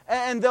thereof.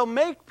 And they'll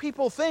make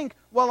people think,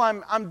 well,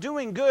 I'm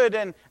doing good,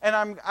 and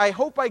I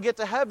hope I get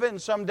to heaven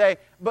someday.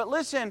 But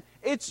listen,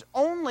 it's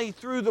only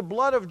through the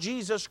blood of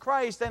Jesus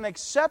Christ and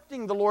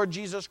accepting the Lord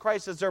Jesus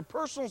Christ as their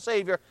personal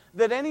Savior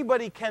that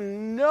anybody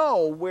can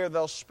know where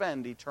they'll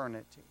spend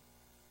eternity.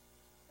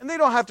 And they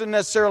don't have to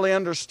necessarily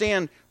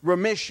understand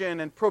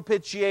remission and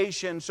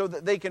propitiation so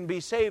that they can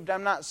be saved.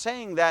 I'm not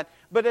saying that.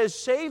 But as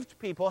saved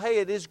people, hey,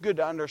 it is good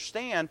to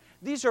understand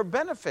these are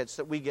benefits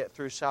that we get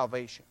through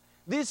salvation.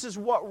 This is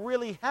what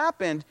really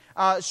happened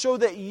so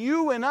that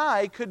you and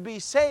I could be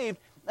saved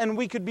and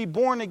we could be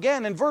born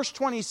again. And verse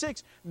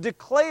 26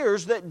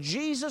 declares that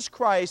Jesus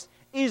Christ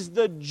is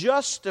the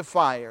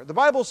justifier. The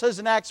Bible says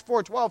in Acts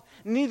 4:12,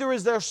 neither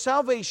is there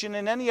salvation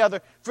in any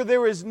other, for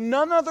there is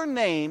none other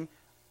name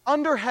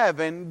under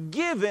heaven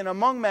given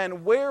among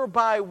men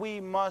whereby we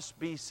must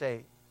be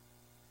saved.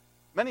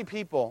 Many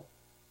people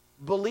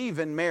believe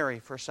in Mary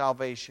for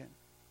salvation.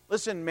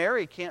 Listen,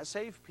 Mary can't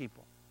save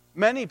people.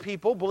 Many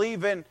people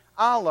believe in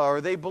Allah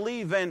or they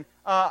believe in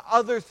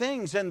other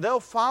things and they'll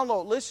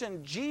follow.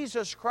 Listen,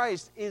 Jesus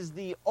Christ is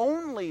the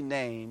only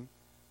name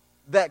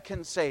that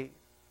can save.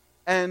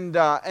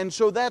 And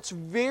so that's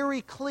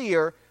very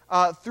clear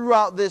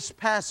throughout this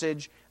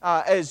passage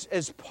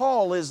as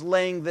Paul is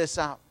laying this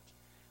out.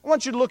 I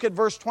want you to look at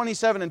verse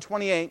 27 and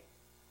 28.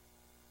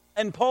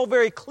 And Paul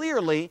very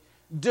clearly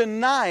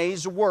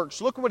denies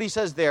works. Look at what he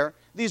says there.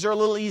 These are a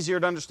little easier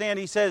to understand.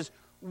 He says,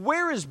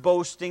 where is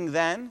boasting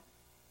then?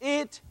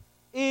 It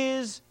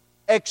is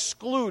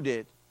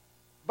excluded.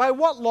 By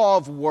what law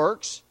of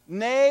works?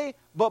 Nay,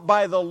 but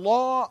by the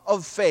law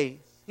of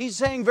faith. He's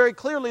saying very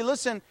clearly,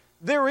 listen,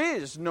 there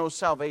is no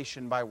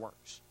salvation by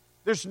works.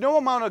 There's no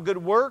amount of good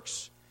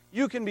works.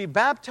 You can be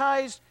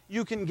baptized,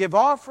 you can give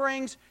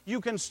offerings,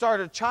 you can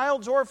start a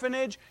child's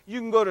orphanage, you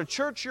can go to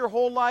church your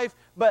whole life,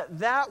 but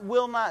that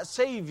will not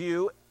save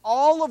you.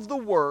 All of the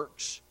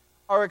works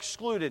are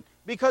excluded.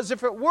 Because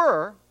if it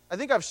were, I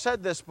think I've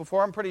said this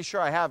before, I'm pretty sure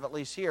I have at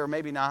least here,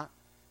 maybe not.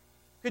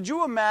 Could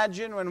you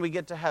imagine when we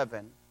get to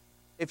heaven,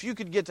 if you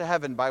could get to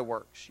heaven by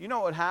works? You know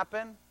what would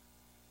happen?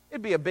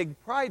 It'd be a big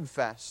pride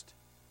fest.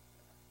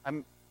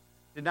 I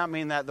did not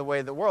mean that the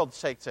way the world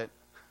takes it.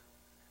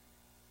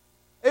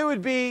 It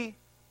would be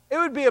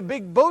a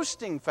big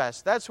boasting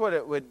fest. That's what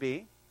it would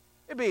be.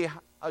 It'd be,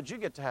 how'd you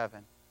get to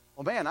heaven?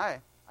 Well, man, I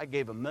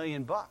gave $1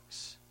 million.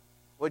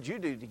 What'd you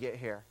do to get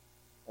here?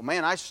 Well,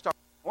 man, I started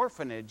an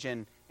orphanage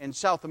in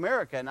South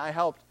America, and I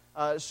helped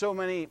so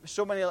many.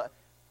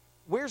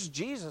 Where's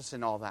Jesus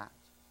in all that?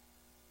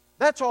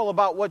 That's all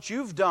about what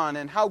you've done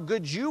and how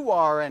good you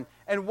are.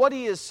 And what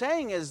he is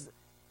saying is,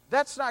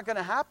 that's not going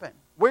to happen.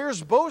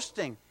 Where's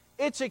boasting?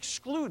 It's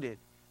excluded.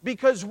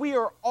 Because we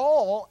are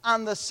all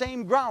on the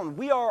same ground.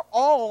 We are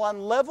all on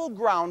level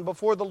ground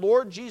before the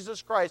Lord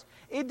Jesus Christ.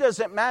 It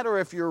doesn't matter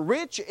if you're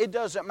rich. It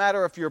doesn't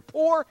matter if you're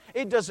poor.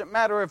 It doesn't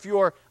matter if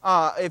you're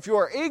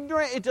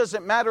ignorant. It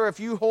doesn't matter if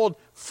you hold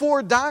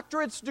 4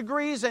 doctorate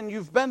degrees and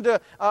you've been to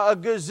a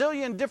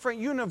gazillion different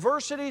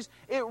universities.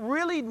 It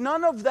really,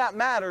 none of that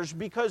matters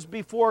because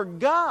before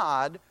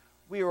God,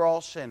 we are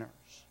all sinners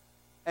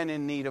and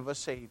in need of a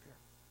Savior.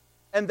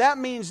 And that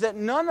means that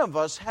none of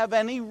us have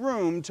any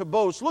room to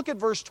boast. Look at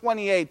verse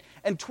 28.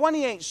 And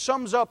 28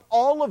 sums up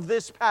all of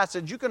this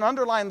passage. You can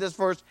underline this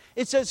verse.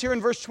 It says here in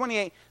verse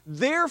 28,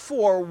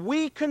 therefore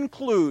we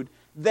conclude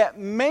that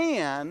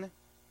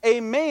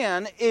a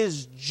man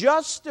is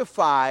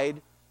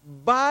justified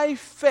by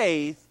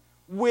faith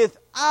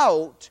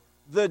without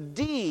the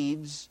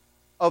deeds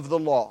of the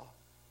law.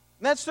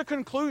 And that's the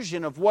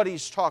conclusion of what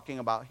he's talking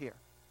about here.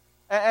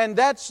 And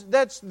that's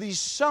the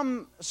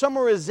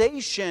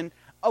summarization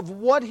of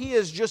what he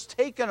has just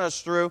taken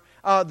us through,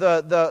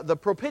 the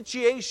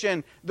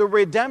propitiation, the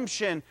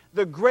redemption,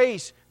 the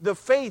grace, the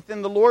faith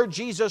in the Lord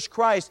Jesus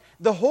Christ.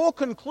 The whole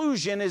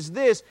conclusion is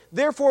this: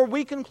 therefore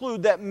we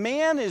conclude that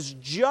man is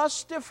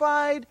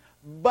justified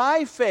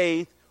by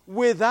faith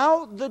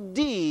without the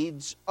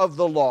deeds of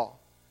the law.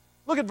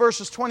 Look at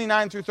verses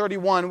 29 through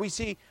 31. We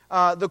see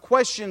the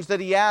questions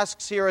that he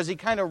asks here as he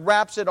kind of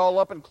wraps it all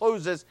up and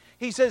closes.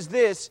 He says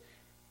this: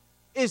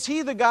 is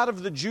he the God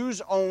of the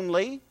Jews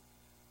only?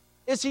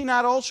 Is he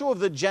not also of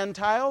the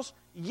Gentiles?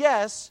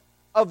 Yes,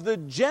 of the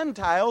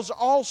Gentiles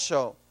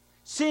also.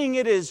 Seeing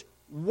it is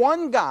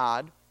one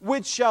God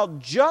which shall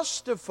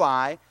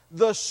justify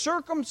the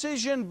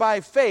circumcision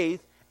by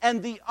faith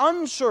and the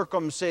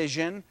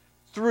uncircumcision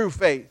through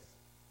faith.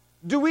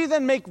 Do we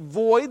then make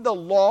void the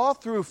law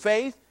through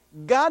faith?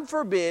 God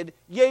forbid,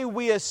 yea,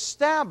 we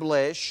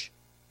establish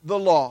the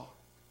law.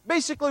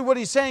 Basically what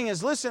he's saying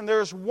is, listen,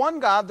 there's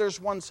one God,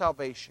 there's one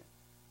salvation.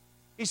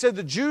 He said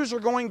the Jews are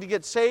going to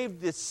get saved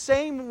the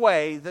same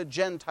way the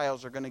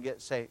Gentiles are going to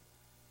get saved.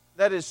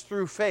 That is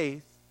through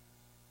faith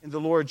in the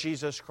Lord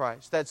Jesus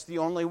Christ. That's the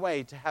only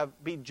way to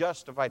be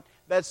justified.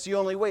 That's the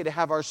only way to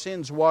have our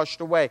sins washed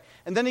away.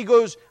 And then he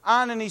goes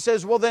on and he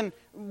says, well then,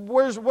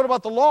 what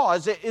about the law?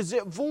 Is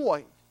it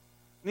void?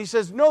 And he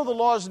says, no, the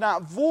law is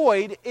not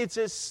void. It's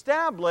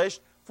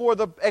established for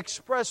the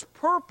express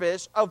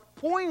purpose of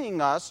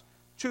pointing us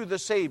to the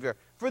Savior.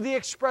 For the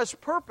express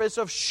purpose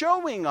of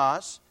showing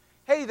us,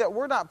 hey, that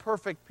we're not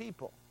perfect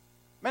people.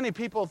 Many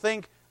people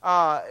think,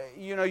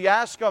 you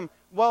ask them,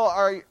 well,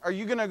 are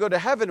you going to go to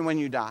heaven when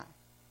you die?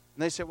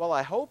 And they say, well,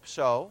 I hope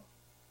so.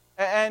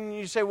 And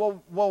you say,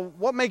 well,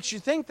 what makes you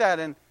think that?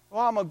 And,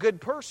 well, I'm a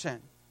good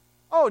person.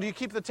 Oh, do you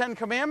keep the 10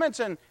 Commandments?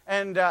 And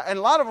a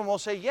lot of them will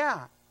say,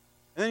 yeah.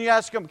 And then you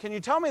ask them, can you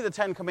tell me the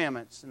 10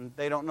 Commandments? And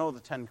they don't know the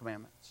 10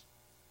 Commandments.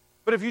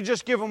 But if you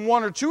just give them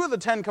 1 or 2 of the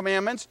 10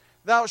 Commandments,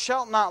 thou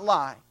shalt not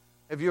lie.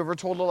 Have you ever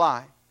told a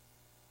lie?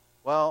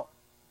 Well,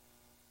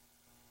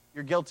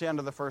 you're guilty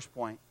under the first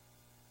point.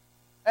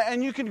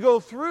 And you can go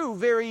through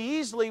very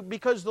easily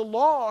because the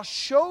law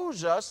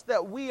shows us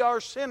that we are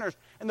sinners.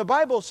 And the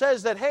Bible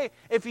says that, hey,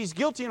 if he's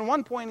guilty in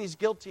one point, he's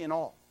guilty in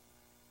all.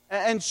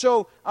 And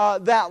so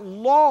that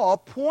law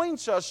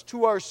points us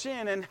to our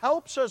sin and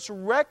helps us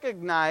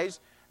recognize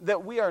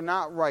that we are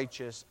not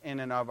righteous in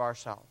and of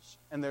ourselves.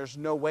 And there's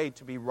no way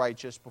to be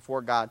righteous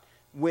before God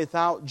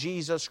without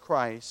Jesus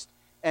Christ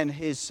and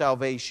His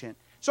salvation.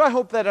 So I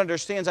hope that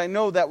understands. I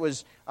know that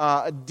was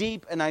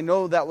deep, and I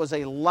know that was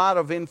a lot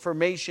of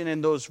information in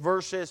those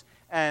verses,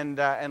 and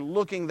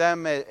looking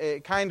them,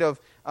 it kind of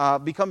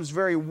becomes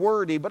very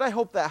wordy, but I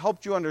hope that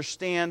helped you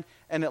understand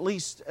and at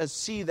least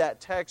see that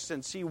text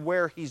and see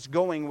where he's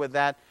going with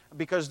that,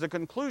 because the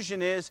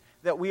conclusion is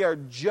that we are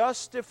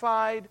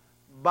justified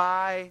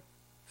by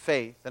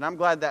faith. And I'm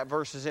glad that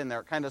verse is in there.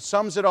 It kind of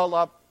sums it all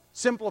up,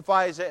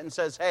 simplifies it, and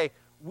says, hey,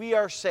 we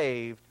are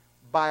saved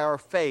by our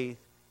faith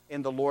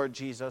in the Lord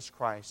Jesus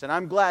Christ. And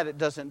I'm glad it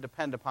doesn't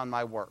depend upon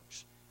my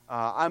works.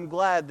 I'm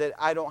glad that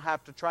I don't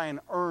have to try and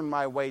earn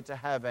my way to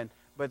heaven,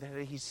 but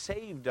that He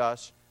saved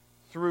us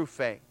through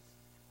faith.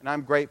 And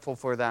I'm grateful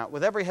for that.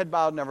 With every head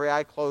bowed and every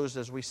eye closed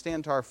as we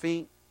stand to our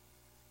feet,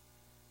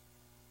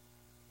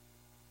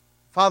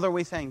 Father,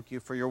 we thank You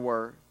for Your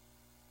word.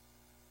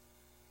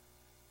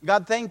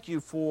 God, thank You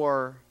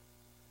for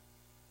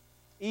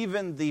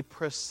even the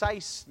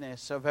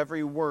preciseness of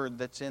every word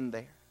that's in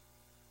there.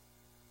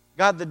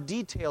 God, the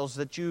details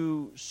that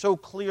You so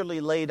clearly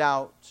laid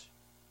out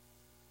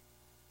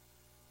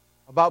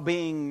about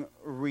being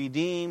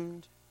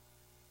redeemed,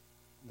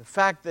 the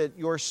fact that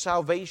Your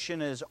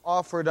salvation is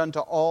offered unto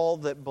all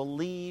that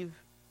believe,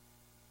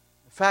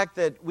 the fact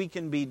that we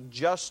can be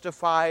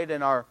justified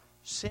and our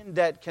sin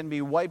debt can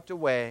be wiped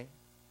away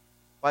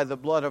by the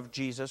blood of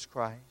Jesus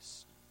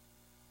Christ.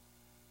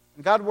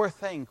 And God, we're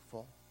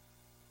thankful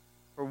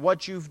for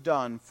what You've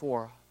done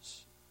for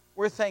us.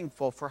 We're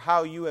thankful for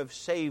how You have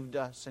saved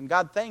us. And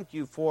God, thank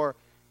You for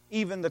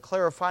even the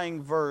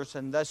clarifying verse,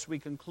 and thus we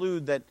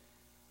conclude that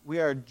we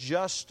are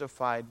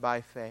justified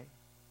by faith.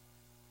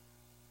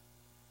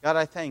 God,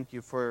 I thank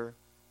You for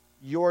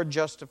Your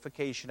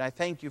justification. I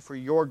thank You for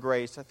Your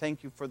grace. I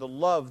thank You for the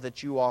love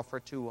that You offer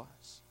to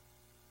us.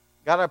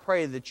 God, I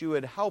pray that You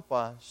would help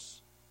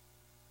us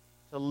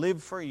to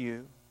live for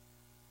You.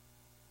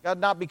 God,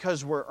 not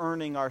because we're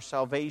earning our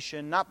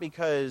salvation, not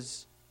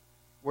because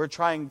we're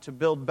trying to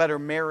build better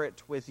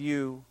merit with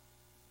You,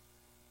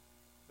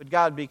 but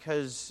God,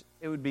 because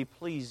it would be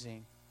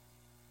pleasing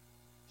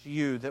to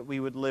You that we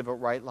would live a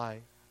right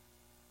life.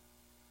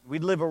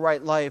 We'd live a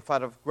right life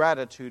out of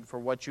gratitude for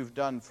what You've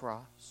done for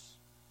us,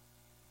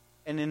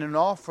 and in an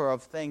offer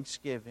of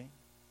thanksgiving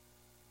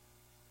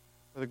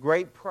for the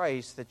great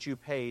price that You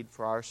paid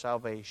for our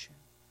salvation.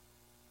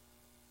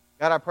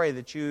 God, I pray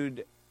that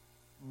You'd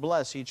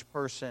bless each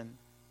person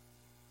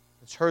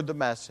that's heard the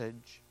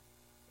message.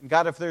 And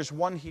God, if there's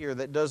one here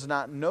that does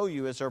not know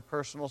You as their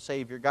personal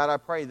Savior, God, I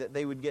pray that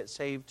they would get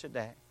saved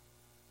today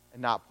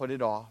and not put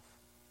it off.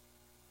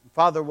 And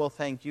Father, we'll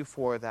thank You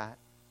for that.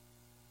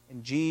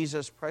 In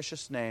Jesus'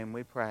 precious name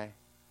we pray.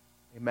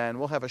 Amen.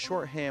 We'll have a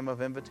short hymn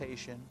of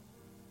invitation.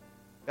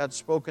 God's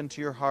spoken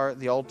to your heart.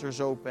 The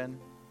altar's open.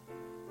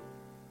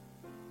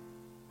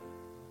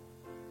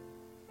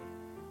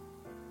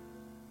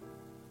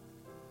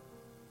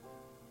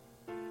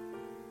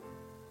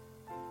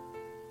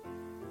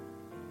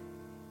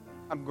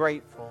 I'm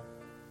grateful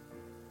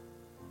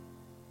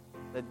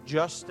that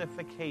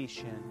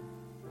justification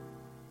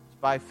is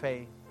by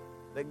faith.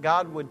 That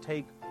God would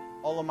take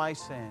all of my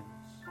sins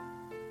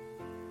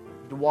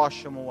to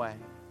wash them away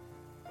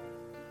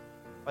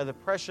by the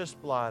precious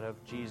blood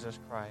of Jesus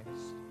Christ.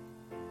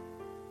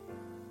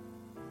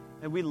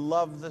 And we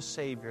love the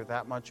Savior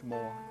that much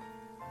more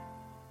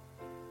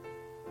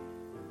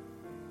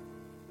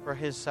for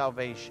His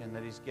salvation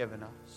that He's given us.